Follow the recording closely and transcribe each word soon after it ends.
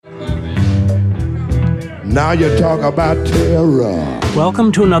Now you talk about terror.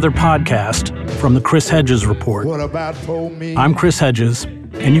 Welcome to another podcast from the Chris Hedges Report. What about for me? I'm Chris Hedges,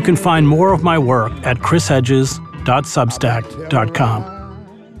 and you can find more of my work at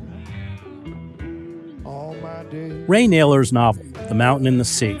chrishedges.substack.com. Ray Nayler's novel, The Mountain in the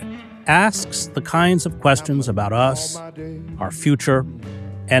Sea, asks the kinds of questions about us, our future,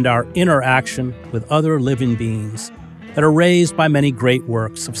 and our interaction with other living beings that are raised by many great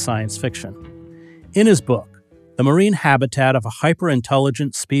works of science fiction. In his book, the marine habitat of a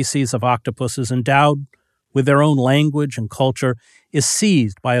hyper-intelligent species of octopuses endowed with their own language and culture is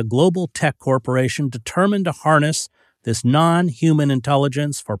seized by a global tech corporation determined to harness this non-human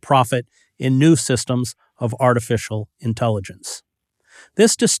intelligence for profit in new systems of artificial intelligence.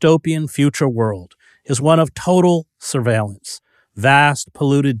 This dystopian future world is one of total surveillance, vast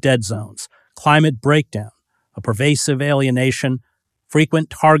polluted dead zones, climate breakdown, a pervasive alienation, frequent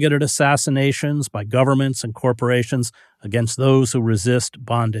targeted assassinations by governments and corporations against those who resist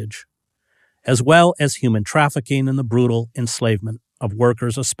bondage, as well as human trafficking and the brutal enslavement of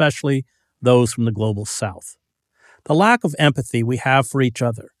workers, especially those from the global south. The lack of empathy we have for each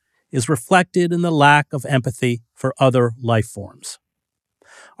other is reflected in the lack of empathy for other life forms.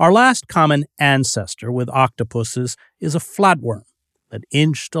 Our last common ancestor with octopuses is a flatworm that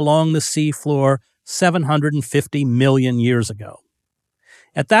inched along the seafloor 750 million years ago.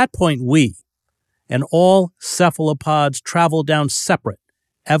 At that point, we and all cephalopods travel down separate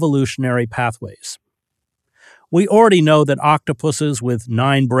evolutionary pathways. We already know that octopuses with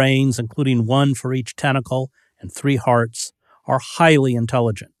 9 brains, including 1 for each tentacle and 3 hearts, are highly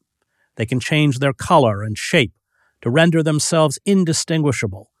intelligent. They can change their color and shape to render themselves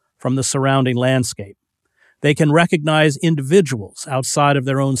indistinguishable from the surrounding landscape. They can recognize individuals outside of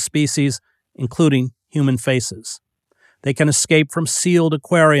their own species, including human faces. They can escape from sealed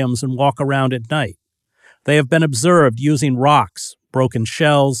aquariums and walk around at night. They have been observed using rocks, broken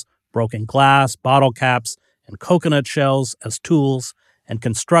shells, broken glass, bottle caps, and coconut shells as tools and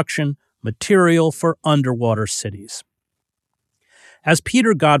construction material for underwater cities. As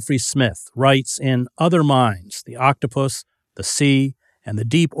Peter Godfrey Smith writes in Other Minds, The Octopus, the Sea, and the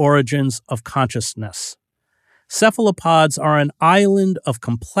Deep Origins of Consciousness, cephalopods are an island of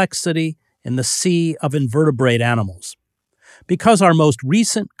complexity in the sea of invertebrate animals. Because our most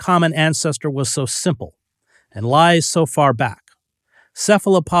recent common ancestor was so simple and lies so far back,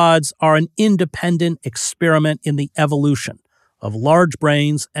 cephalopods are an independent experiment in the evolution of large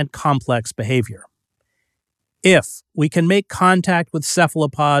brains and complex behavior. If we can make contact with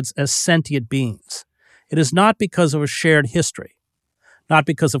cephalopods as sentient beings, it is not because of a shared history, not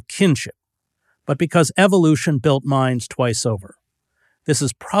because of kinship, but because evolution built minds twice over. This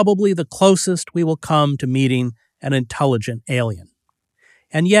is probably the closest we will come to meeting an intelligent alien.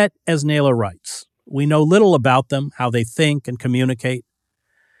 And yet, as Nayler writes, we know little about them, how they think and communicate,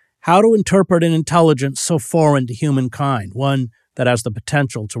 how to interpret an intelligence so foreign to humankind, one that has the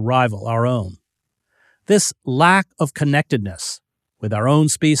potential to rival our own. This lack of connectedness with our own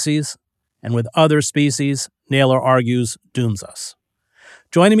species and with other species, Nayler argues, dooms us.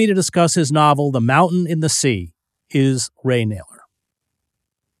 Joining me to discuss his novel, The Mountain in the Sea, is Ray Nayler.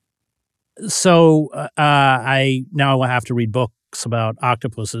 So I now have to read books about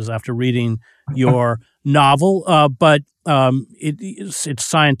octopuses after reading your novel, but it's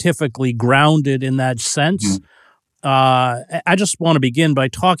scientifically grounded in that sense. I just want to begin by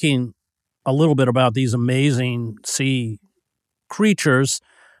talking a little bit about these amazing sea creatures,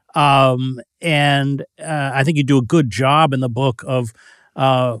 and I think you do a good job in the book of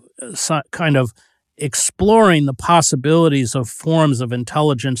kind of exploring the possibilities of forms of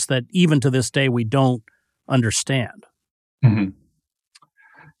intelligence that even to this day we don't understand. Mm-hmm.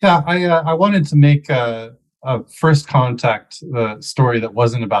 Yeah, I wanted to make a first contact story that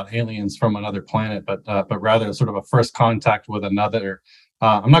wasn't about aliens from another planet, but rather sort of a first contact with another.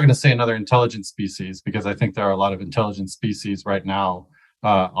 I'm not going to say another intelligent species because I think there are a lot of intelligent species right now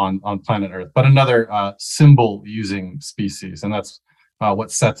on planet Earth, but another symbol-using species, and that's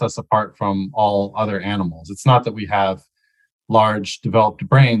what sets us apart from all other animals. It's not that we have large developed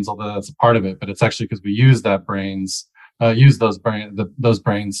brains, although that's a part of it, but it's actually because we use those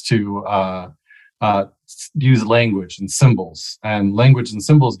brains to use language and symbols. And language and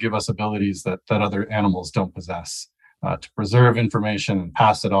symbols give us abilities that other animals don't possess, to preserve information and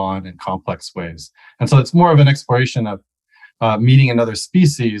pass it on in complex ways. And so it's more of an exploration of meeting another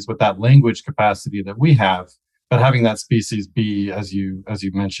species with that language capacity that we have, but having that species be, as you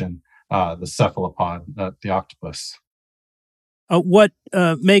mentioned, the cephalopod, the octopus. What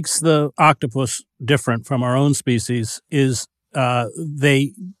makes the octopus different from our own species is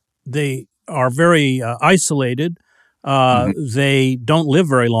they are very isolated. They don't live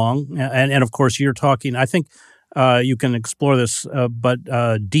very long. And of course, you're talking, I think you can explore this, but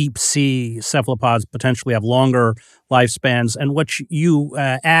deep sea cephalopods potentially have longer lifespans. And what you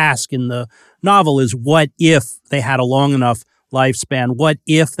ask in the novel is, what if they had a long enough lifespan? What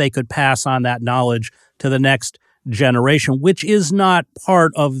if they could pass on that knowledge to the next generation, which is not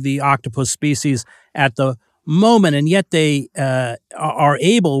part of the octopus species at the moment, and yet they are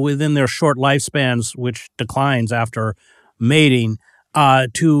able, within their short lifespans, which declines after mating,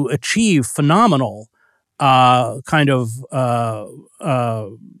 to achieve phenomenal kind of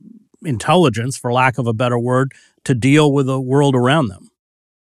intelligence, for lack of a better word, to deal with the world around them.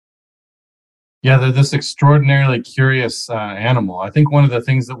 Yeah, they're this extraordinarily curious animal. I think one of the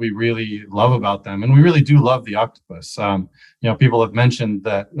things that we really love about them, and we really do love the octopus. People have mentioned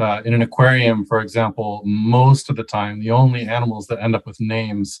that in an aquarium, for example, most of the time, the only animals that end up with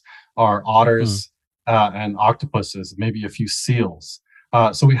names are otters and octopuses, maybe a few seals.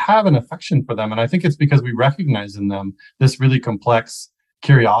 So we have an affection for them, and I think it's because we recognize in them this really complex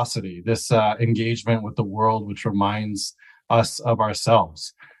curiosity, this engagement with the world, which reminds us of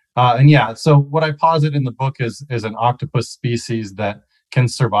ourselves. So what I posit in the book is an octopus species that can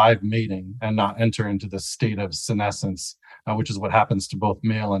survive mating and not enter into the state of senescence, which is what happens to both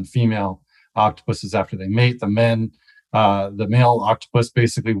male and female octopuses after they mate. The male octopus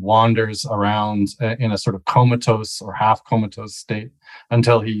basically wanders around in a sort of comatose or half comatose state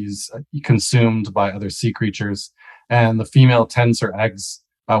until he's consumed by other sea creatures. And the female tends her eggs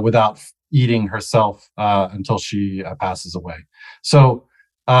without eating herself until she passes away. So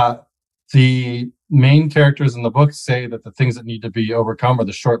the main characters in the book say that the things that need to be overcome are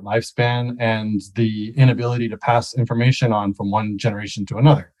the short lifespan and the inability to pass information on from one generation to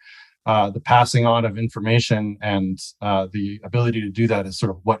another. The passing on of information and the ability to do that is sort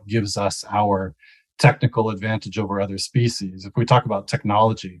of what gives us our technical advantage over other species. If we talk about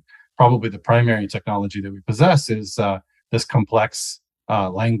technology, probably the primary technology that we possess is this complex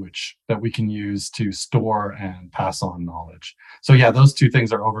language that we can use to store and pass on knowledge. So yeah, those two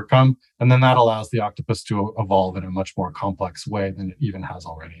things are overcome, and then that allows the octopus to evolve in a much more complex way than it even has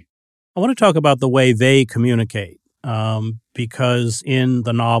already. I want to talk about the way they communicate, because in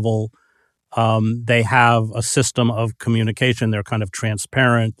the novel, they have a system of communication. They're kind of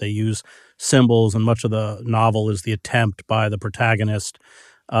transparent. They use symbols, and much of the novel is the attempt by the protagonist,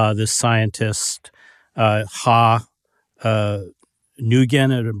 this scientist,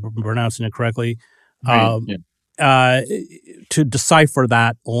 Nguyen, I'm pronouncing it correctly, to decipher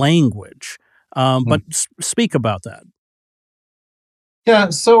that language. But speak about that. Yeah,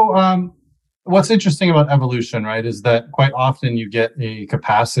 so what's interesting about evolution, right, is that quite often you get a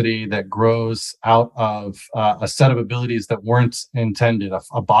capacity that grows out of a set of abilities that weren't intended,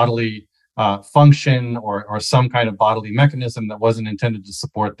 a bodily function or some kind of bodily mechanism that wasn't intended to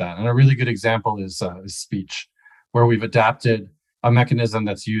support that. And a really good example is speech, where we've adapted a mechanism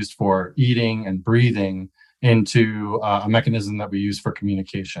that's used for eating and breathing into a mechanism that we use for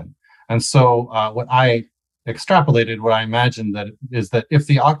communication. And so what I imagined that is that if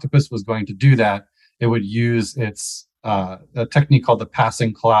the octopus was going to do that, it would use its a technique called the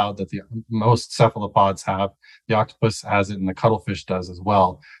passing cloud that most cephalopods have. The octopus has it, and the cuttlefish does as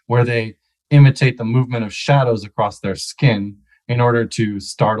well, where they imitate the movement of shadows across their skin in order to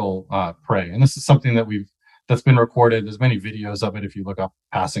startle prey. And this is something that's been recorded. There's many videos of it. If you look up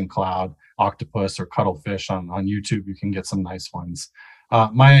passing cloud, octopus, or cuttlefish on YouTube, you can get some nice ones.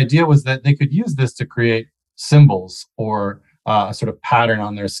 My idea was that they could use this to create symbols or a sort of pattern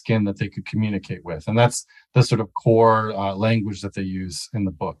on their skin that they could communicate with. And that's the sort of core language that they use in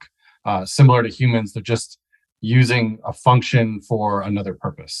the book. Similar to humans, they're just using a function for another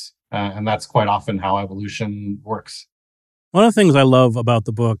purpose. And that's quite often how evolution works. One of the things I love about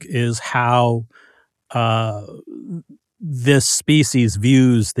the book is how this species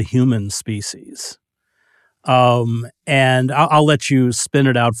views the human species. And I'll let you spin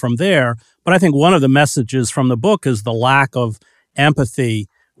it out from there. But I think one of the messages from the book is the lack of empathy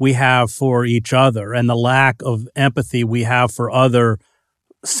we have for each other and the lack of empathy we have for other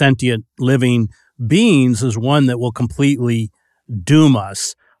sentient living beings is one that will completely doom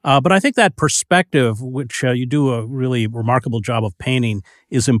us. But I think that perspective, which you do a really remarkable job of painting,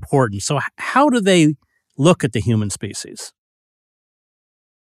 is important. So how do they look at the human species?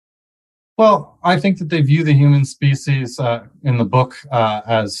 Well, I think that they view the human species in the book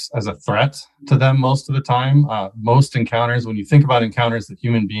as a threat to them most of the time. Most encounters, when you think about encounters that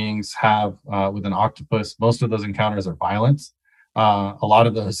human beings have with an octopus, most of those encounters are violent. A lot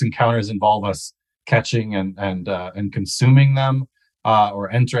of those encounters involve us catching and consuming them.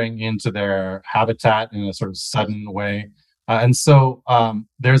 or entering into their habitat in a sort of sudden way. And so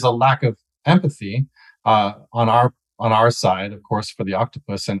there's a lack of empathy on our side, of course, for the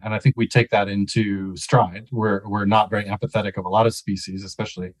octopus, and I think we take that into stride. We're not very empathetic of a lot of species,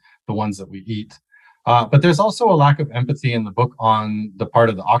 especially the ones that we eat. But there's also a lack of empathy in the book on the part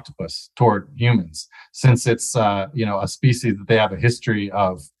of the octopus toward humans, since it's a species that they have a history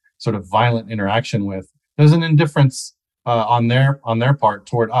of sort of violent interaction with. There's an indifference on their part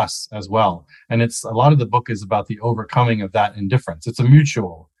toward us as well, and it's a lot of the book is about the overcoming of that indifference. It's a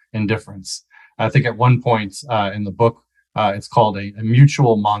mutual indifference. I think at one point in the book, it's called a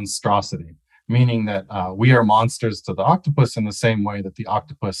mutual monstrosity, meaning that we are monsters to the octopus in the same way that the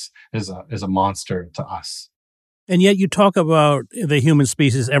octopus is a monster to us. And yet you talk about the human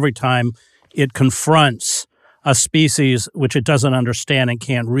species every time it confronts a species which it doesn't understand and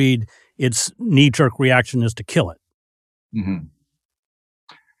can't read. Its knee-jerk reaction is to kill it. Mm-hmm.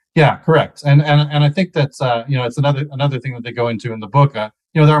 Yeah, correct. And I think that's it's another thing that they go into in the book.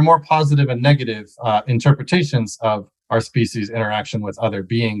 There are more positive and negative interpretations of our species' interaction with other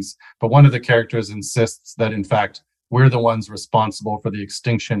beings, but one of the characters insists that in fact we're the ones responsible for the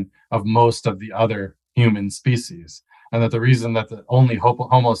extinction of most of the other human species, and that the reason that the only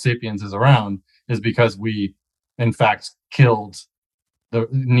Homo sapiens is around is because we, in fact, killed the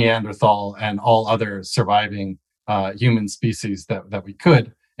Neanderthal and all other surviving human species that we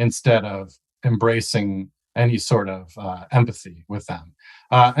could, instead of embracing any sort of empathy with them.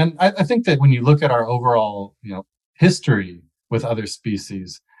 And I think that when you look at our overall, history with other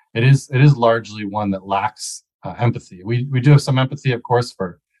species, it is largely one that lacks empathy. We do have some empathy, of course,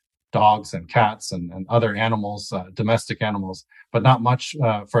 for dogs and cats and other animals, domestic animals, but not much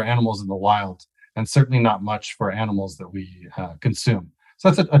for animals in the wild, and certainly not much for animals that we consume. So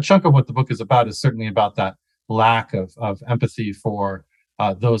that's a chunk of what the book is about, is certainly about that lack of empathy for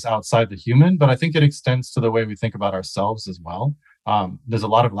those outside the human, but I think it extends to the way we think about ourselves as well. There's a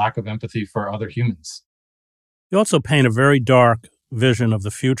lot of lack of empathy for other humans. You also paint a very dark vision of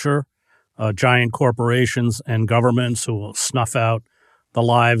the future, giant corporations and governments who will snuff out the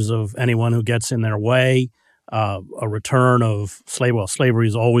lives of anyone who gets in their way, a return of slavery. Well, slavery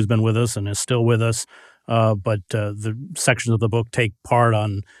has always been with us and is still with us, but the sections of the book take part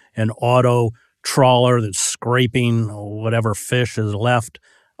on an auto trawler that's scraping whatever fish is left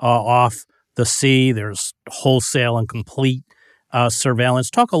off the sea. There's wholesale and complete surveillance.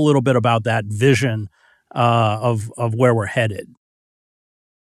 Talk a little bit about that vision of where we're headed.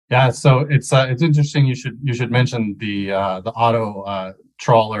 Yeah, so it's interesting. You should mention the auto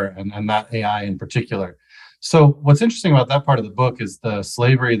trawler and that AI in particular. So what's interesting about that part of the book is the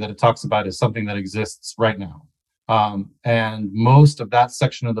slavery that it talks about is something that exists right now. And most of that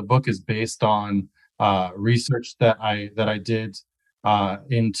section of the book is based on research that I did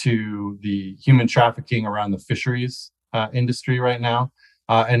into the human trafficking around the fisheries industry right now,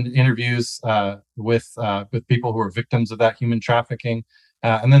 and interviews with people who are victims of that human trafficking.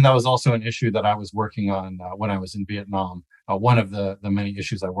 And then that was also an issue that I was working on when I was in Vietnam. One of the many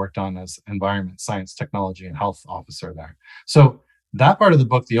issues I worked on as environment, science, technology, and health officer there. So that part of the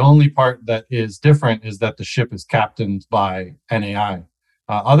book, the only part that is different is that the ship is captained by an AI.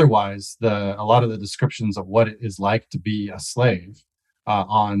 Otherwise, a lot of the descriptions of what it is like to be a slave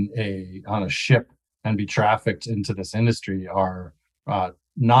on a ship and be trafficked into this industry are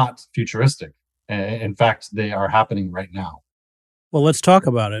not futuristic. In fact, they are happening right now. Well, let's talk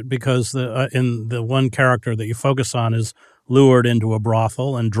about it, because in the one character that you focus on is lured into a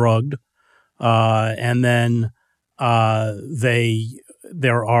brothel and drugged, and then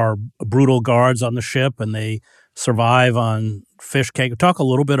there are brutal guards on the ship, and they survive on fish cake. Talk a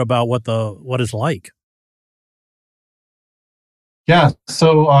little bit about what it's like. Yeah,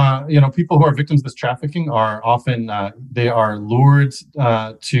 so people who are victims of this trafficking are often they are lured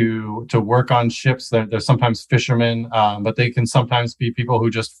to work on ships. They're sometimes fishermen, but they can sometimes be people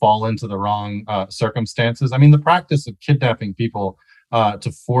who just fall into the wrong circumstances. I mean, the practice of kidnapping people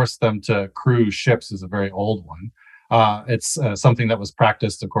to force them to cruise ships is a very old one. It's something that was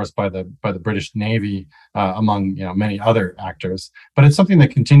practiced, of course, by the British Navy among many other actors, but it's something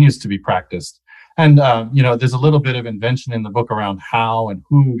that continues to be practiced. And there's a little bit of invention in the book around how and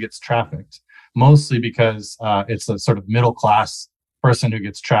who gets trafficked, mostly because it's a sort of middle class person who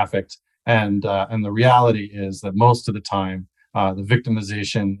gets trafficked, and the reality is that most of the time the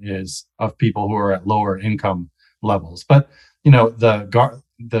victimization is of people who are at lower income levels. But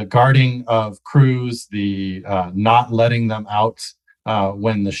the guarding of crews, the not letting them out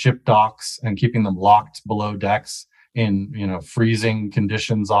when the ship docks, and keeping them locked below decks in freezing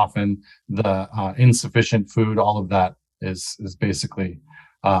conditions, often the insufficient food, all of that is basically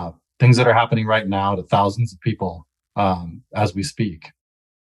things that are happening right now to thousands of people as we speak.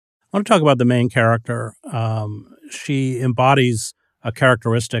 I want to talk about the main character. She embodies a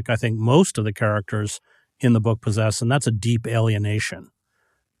characteristic I think most of the characters in the book possess, and that's a deep alienation.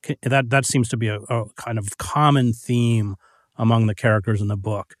 That seems to be a kind of common theme among the characters in the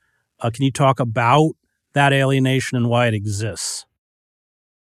book. Can you talk about that alienation and why it exists?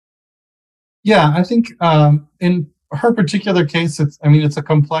 Yeah, I think in her particular case, it's a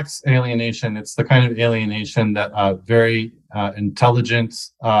complex alienation. It's the kind of alienation that a very intelligent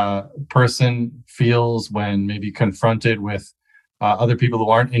person feels when maybe confronted with other people who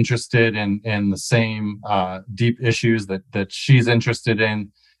aren't interested in the same deep issues that she's interested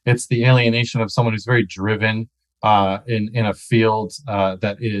in. It's the alienation of someone who's very driven in a field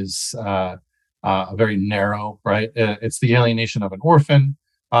that is very narrow, right? It's the alienation of an orphan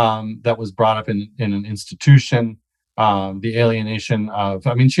that was brought up in an institution. The alienation of,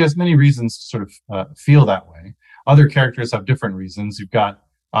 she has many reasons to sort of feel that way. Other characters have different reasons. You've got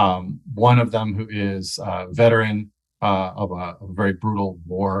one of them who is a veteran of a very brutal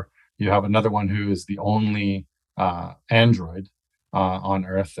war. You have another one who is the only android on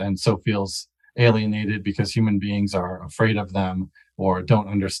Earth, and so feels alienated because human beings are afraid of them or don't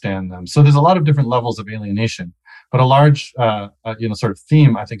understand them. So there's a lot of different levels of alienation. But a large, sort of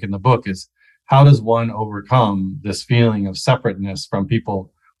theme, I think, in the book is how does one overcome this feeling of separateness from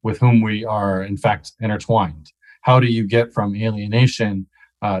people with whom we are, in fact, intertwined? How do you get from alienation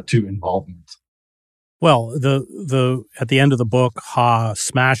to involvement? Well, the at the end of the book, Ha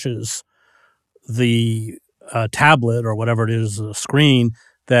smashes the tablet or whatever it is, a screen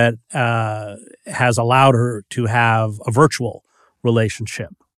that has allowed her to have a virtual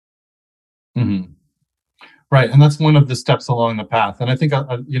relationship. Mm-hmm. Right, and that's one of the steps along the path. And I think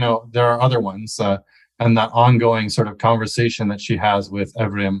there are other ones, and that ongoing sort of conversation that she has with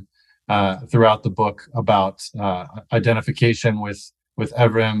Evrim throughout the book about identification with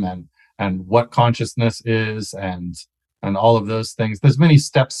Evrim and what consciousness is and all of those things. There's many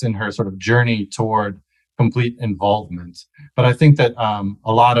steps in her sort of journey toward complete involvement. But I think that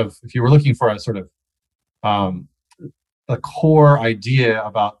a lot of, if you were looking for a sort of a core idea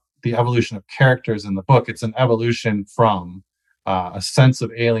about the evolution of characters in the book, it's an evolution from a sense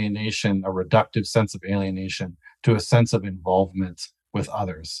of alienation, a reductive sense of alienation, to a sense of involvement with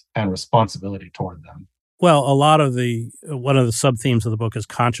others and responsibility toward them. Well, one of the sub-themes of the book is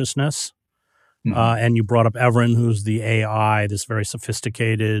consciousness. Mm-hmm. And you brought up Evren, who's the AI, this very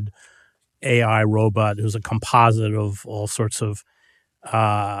sophisticated AI robot who's a composite of all sorts of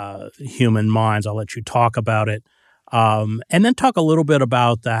human minds. I'll let you talk about it. And then talk a little bit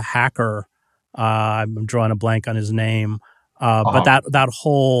about the hacker. I'm drawing a blank on his name. But that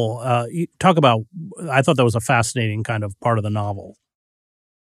whole, talk about, I thought that was a fascinating kind of part of the novel.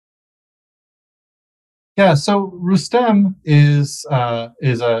 Yeah, so Rustem is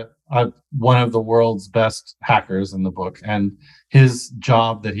one of the world's best hackers in the book, and his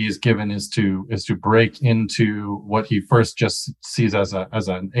job that he is given is to break into what he first just sees as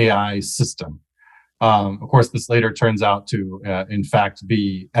an AI system. Of course, this later turns out to, in fact,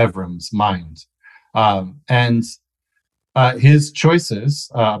 be Evrim's mind, and his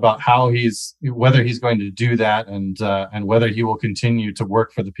choices about whether he's going to do that and whether he will continue to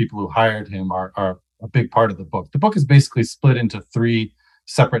work for the people who hired him are a big part of the book. The book is basically split into three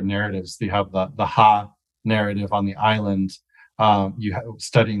separate narratives. You have the Ha narrative on the island. You have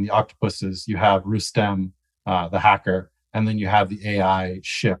studying the octopuses. You have Rustem, the hacker, and then you have the AI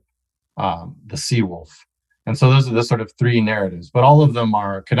ship, the Sea Wolf. And so those are the sort of three narratives, but all of them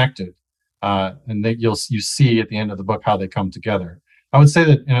are connected. And you see at the end of the book how they come together. I would say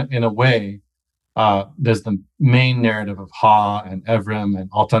that in a way, there's the main narrative of Ha and Evrim and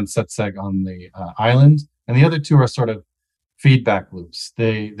Altan Setseg on the island, and the other two are sort of feedback loops.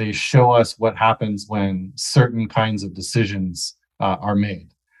 They show us what happens when certain kinds of decisions are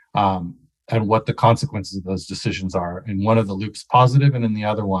made, and what the consequences of those decisions are. In one of the loops positive, and in the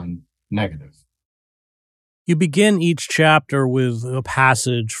other one negative. You begin each chapter with a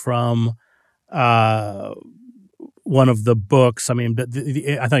passage from one of the books. I mean,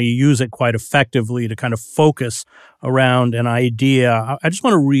 I thought you use it quite effectively to kind of focus around an idea. I just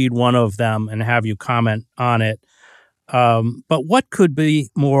want to read one of them and have you comment on it. But what could be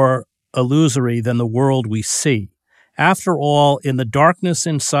more illusory than the world we see? After all, in the darkness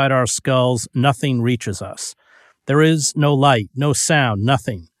inside our skulls, nothing reaches us. There is no light, no sound,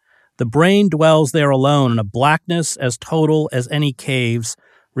 nothing. The brain dwells there alone in a blackness as total as any cave's,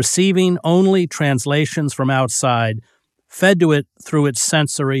 receiving only translations from outside, fed to it through its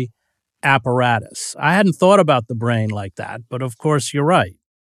sensory apparatus. I hadn't thought about the brain like that, but of course you're right.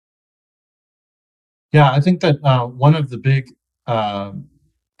 Yeah, I think that one of the big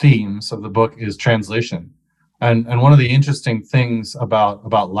themes of the book is translation. And one of the interesting things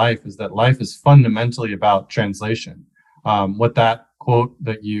about life is that life is fundamentally about translation. What that quote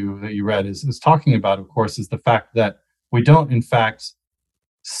that you read is talking about, of course, is the fact that we don't, in fact,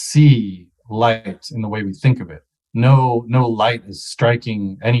 see light in the way we think of it. No light is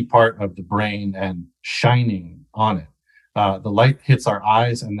striking any part of the brain and shining on it. The light hits our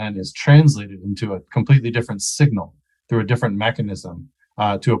eyes and then is translated into a completely different signal through a different mechanism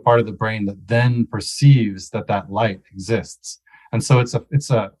to a part of the brain that then perceives that light exists. And so it's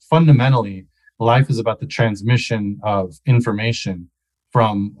a fundamentally, life is about the transmission of information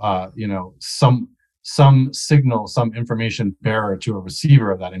from some signal, some information bearer to a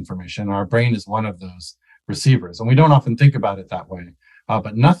receiver of that information. Our brain is one of those receivers, and we don't often think about it that way.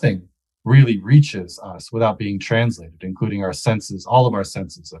 But nothing really reaches us without being translated, including our senses, all of our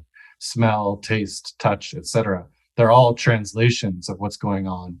senses of smell, taste, touch, etc. They're all translations of what's going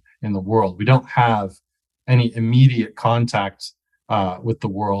on in the world. We don't have any immediate contact with the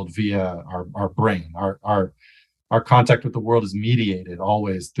world via our brain. Our contact with the world is mediated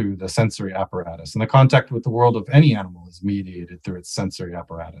always through the sensory apparatus. And the contact with the world of any animal is mediated through its sensory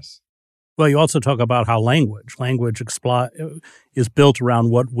apparatus. Well, you also talk about how language is built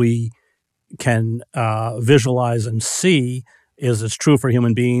around what we can visualize and see is as true for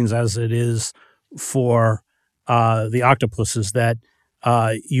human beings as it is for the octopuses that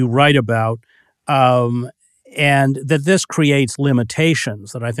you write about, and that this creates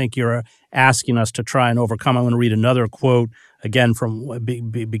limitations that I think you're asking us to try and overcome. I'm going to read another quote again from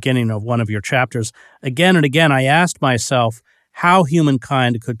beginning of one of your chapters. Again and again, I asked myself how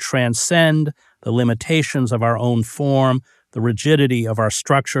humankind could transcend the limitations of our own form, the rigidity of our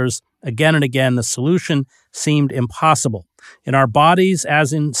structures. Again and again, the solution seemed impossible. In our bodies,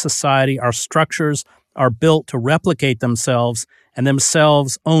 as in society, our structures are built to replicate themselves and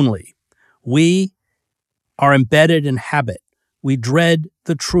themselves only. We are embedded in habit. We dread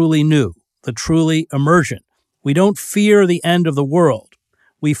the truly new, the truly emergent. We don't fear the end of the world.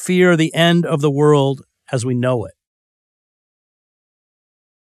 We fear the end of the world as we know it.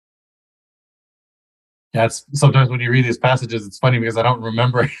 Yeah, sometimes when you read these passages, it's funny because I don't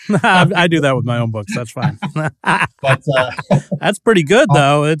remember. I do that with my own books. That's fine. But, that's pretty good,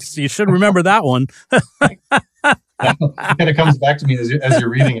 though. You should remember that one. It kind of comes back to me as you're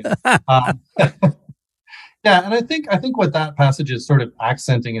reading it. Yeah, and I think what that passage is sort of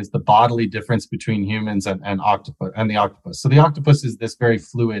accenting is the bodily difference between humans and octopus and the octopus. So the octopus is this very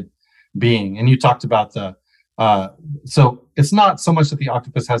fluid being, and you talked about so it's not so much that the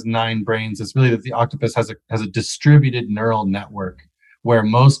octopus has 9 brains. It's really that the octopus has a distributed neural network where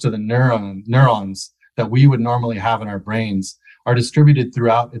most of the neurons that we would normally have in our brains are distributed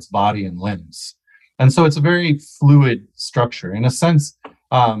throughout its body and limbs. And so it's a very fluid structure. In a sense,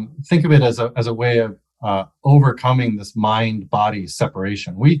 think of it as a way of overcoming this mind-body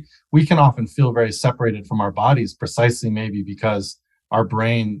separation. We can often feel very separated from our bodies precisely maybe because our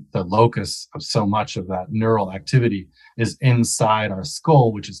brain, the locus of so much of that neural activity, is inside our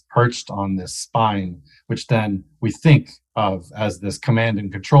skull, which is perched on this spine, which then we think of as this command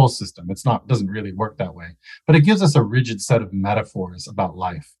and control system. Doesn't really work that way, but it gives us a rigid set of metaphors about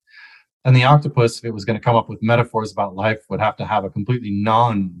life. And the octopus, if it was going to come up with metaphors about life, would have to have a completely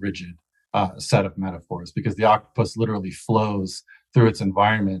non-rigid set of metaphors, because the octopus literally flows through its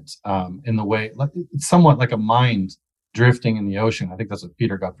environment in the way, it's somewhat like a mind drifting in the ocean. I think that's what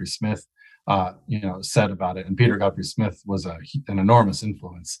Peter Godfrey Smith said about it. And Peter Godfrey Smith was an enormous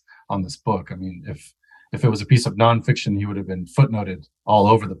influence on this book. I mean, if it was a piece of nonfiction, he would have been footnoted all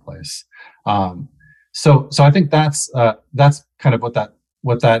over the place. So I think that's kind of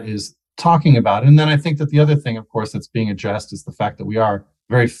what that is talking about. And then I think that the other thing, of course, that's being addressed is the fact that we are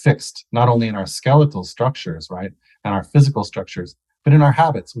very fixed, not only in our skeletal structures, right, and our physical structures, but in our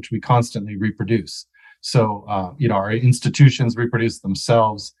habits, which we constantly reproduce. So, our institutions reproduce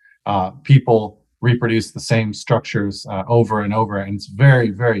themselves. People reproduce the same structures over and over, and it's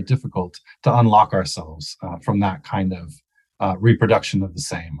very, very difficult to unlock ourselves from that kind of reproduction of the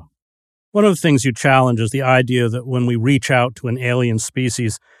same. One of the things you challenge is the idea that when we reach out to an alien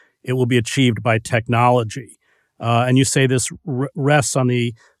species, it will be achieved by technology. And you say this rests on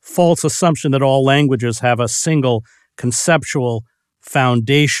the false assumption that all languages have a single conceptual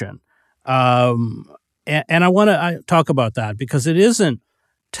foundation. And I want to talk about that because it isn't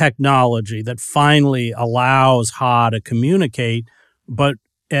technology that finally allows Ha to communicate, but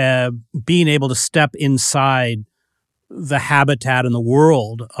being able to step inside the habitat and the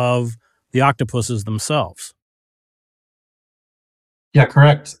world of the octopuses themselves. Yeah,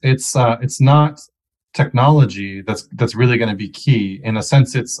 correct. It's not technology that's really going to be key. In a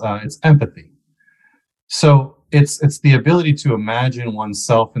sense, it's empathy. So it's the ability to imagine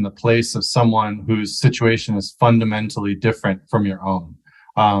oneself in the place of someone whose situation is fundamentally different from your own.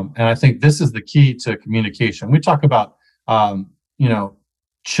 And I think this is the key to communication. We talk about you know,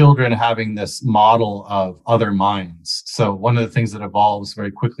 children having this model of other minds. So one of the things that evolves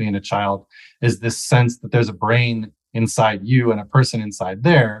very quickly in a child is this sense that there's a brain inside you and a person inside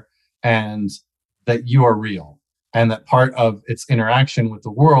there, and that you are real. And that part of its interaction with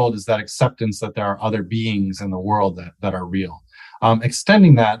the world is that acceptance that there are other beings in the world that are real.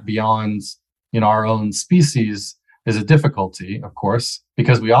 Extending that beyond, our own species is a difficulty, of course,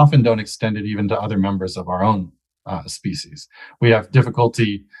 because we often don't extend it even to other members of our own species. We have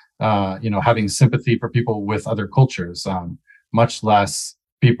difficulty, having sympathy for people with other cultures, much less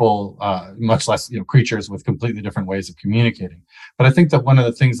creatures with completely different ways of communicating. But I think that one of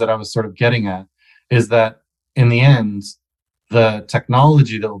the things that I was sort of getting at is that in the end, the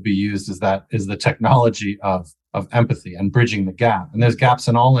technology that will be used is the technology of empathy and bridging the gap. And there's gaps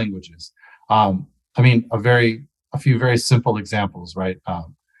in all languages. A few very simple examples, right?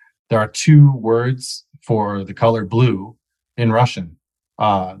 There are two words for the color blue in Russian.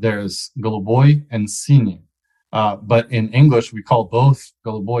 There's голубой and синий. But in English, we call both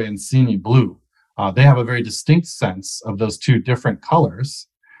голубой and синий blue. They have a very distinct sense of those two different colors,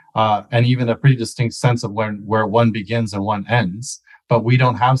 and even a pretty distinct sense of where one begins and one ends. But we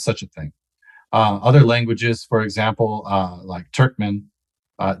don't have such a thing. Other languages, for example, like Turkmen,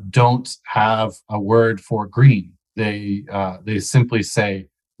 don't have a word for green. They simply say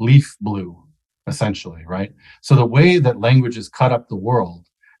leaf blue, essentially, right? So the way that languages cut up the world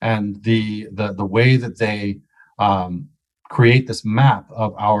and the way that they create this map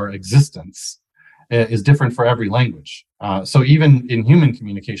of our existence is different for every language. So even in human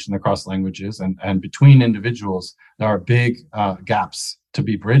communication across languages and between individuals, there are big gaps to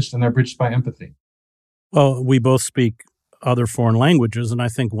be bridged, and they're bridged by empathy. Well, we both speak other foreign languages, and I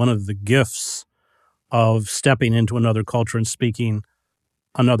think one of the gifts of stepping into another culture and speaking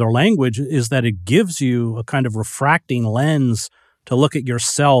another language is that it gives you a kind of refracting lens to look at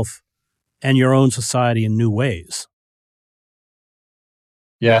yourself and your own society in new ways.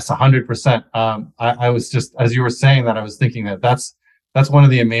 Yes, 100%. I was just, as you were saying that, I was thinking that's one of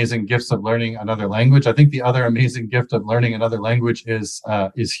the amazing gifts of learning another language. I think the other amazing gift of learning another language is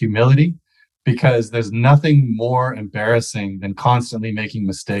humility, because there's nothing more embarrassing than constantly making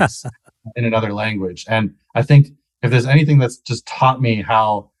mistakes in another language. And I think if there's anything that's just taught me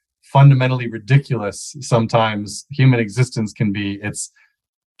how fundamentally ridiculous sometimes human existence can be, it's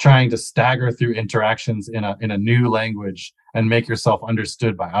trying to stagger through interactions in a new language and make yourself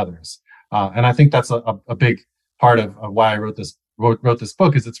understood by others. And I think that's a big part of why I wrote this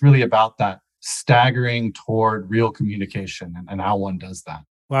book, is it's really about that staggering toward real communication and how one does that.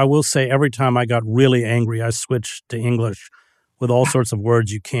 Well, I will say every time I got really angry, I switched to English with all sorts of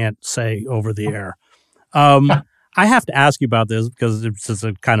words you can't say over the air. I have to ask you about this because it's just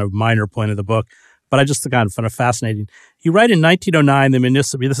a kind of minor point of the book, but I just kind of fascinating. You write in 1909, the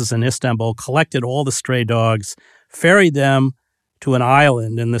municipality, this is in Istanbul, collected all the stray dogs, ferried them to an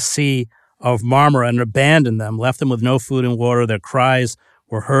island in the Sea of Marmara and abandoned them, left them with no food and water. Their cries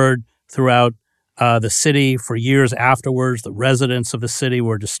were heard throughout the city for years afterwards. The residents of the city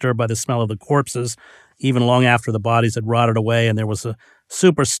were disturbed by the smell of the corpses, even long after the bodies had rotted away. And there was a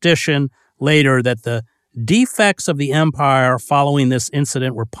superstition later that the defects of the empire following this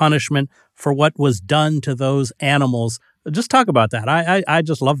incident were punishment for what was done to those animals. Just talk about that. I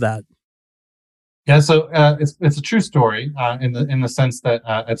just love that. Yeah, so it's a true story in the sense that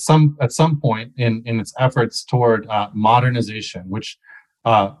at some point in its efforts toward modernization, which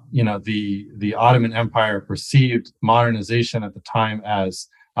the Ottoman Empire perceived modernization at the time as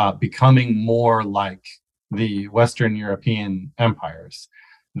becoming more like the Western European empires,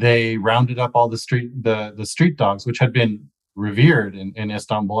 they rounded up all the street dogs, which had been revered in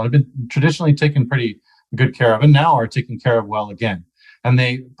Istanbul and had been traditionally taken pretty good care of, and now are taken care of well again. And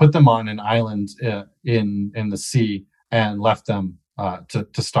they put them on an island in the sea and left them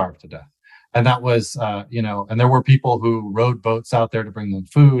to starve to death. And that was, and there were people who rowed boats out there to bring them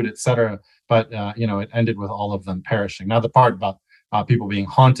food, et cetera. But, it ended with all of them perishing. Now, the part about people being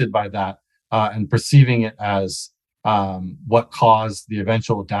haunted by that and perceiving it as what caused the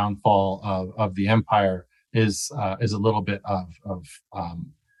eventual downfall of the empire is a little bit of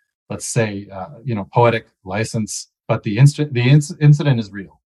let's say, poetic license. But the incident is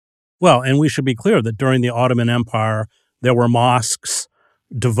real. Well, and we should be clear that during the Ottoman Empire, there were mosques,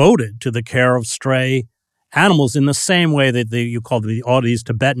 devoted to the care of stray animals in the same way that you call all these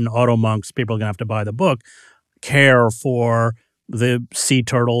Tibetan auto monks, people are going to have to buy the book, care for the sea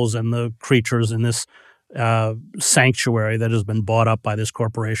turtles and the creatures in this sanctuary that has been bought up by this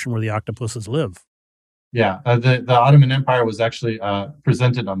corporation where the octopuses live. Yeah, the Ottoman Empire was actually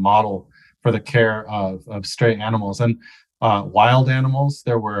presented a model for the care of stray animals and wild animals.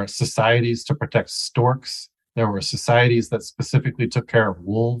 There were societies to protect storks. There were societies that specifically took care of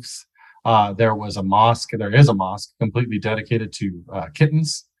wolves. There is a mosque completely dedicated to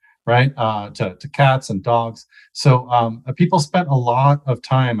kittens, right? To cats and dogs. So people spent a lot of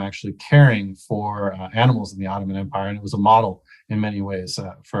time actually caring for animals in the Ottoman Empire, and it was a model in many ways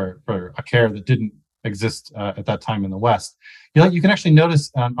for a care that didn't exist at that time in the West. You can actually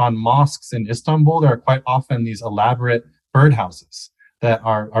notice on mosques in Istanbul, there are quite often these elaborate birdhouses that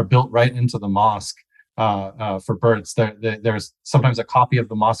are built right into the mosque for birds. There's sometimes a copy of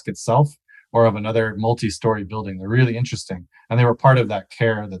the mosque itself or of another multi-story building. They're really interesting. And they were part of that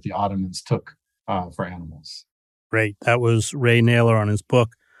care that the Ottomans took for animals. Great. That was Ray Nayler on his book,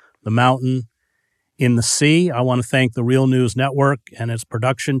 The Mountain in the Sea. I want to thank the Real News Network and its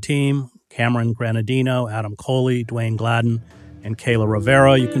production team, Cameron Granadino, Adam Coley, Dwayne Gladden, and Kayla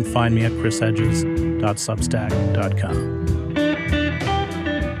Rivera. You can find me at chrishedges.substack.com.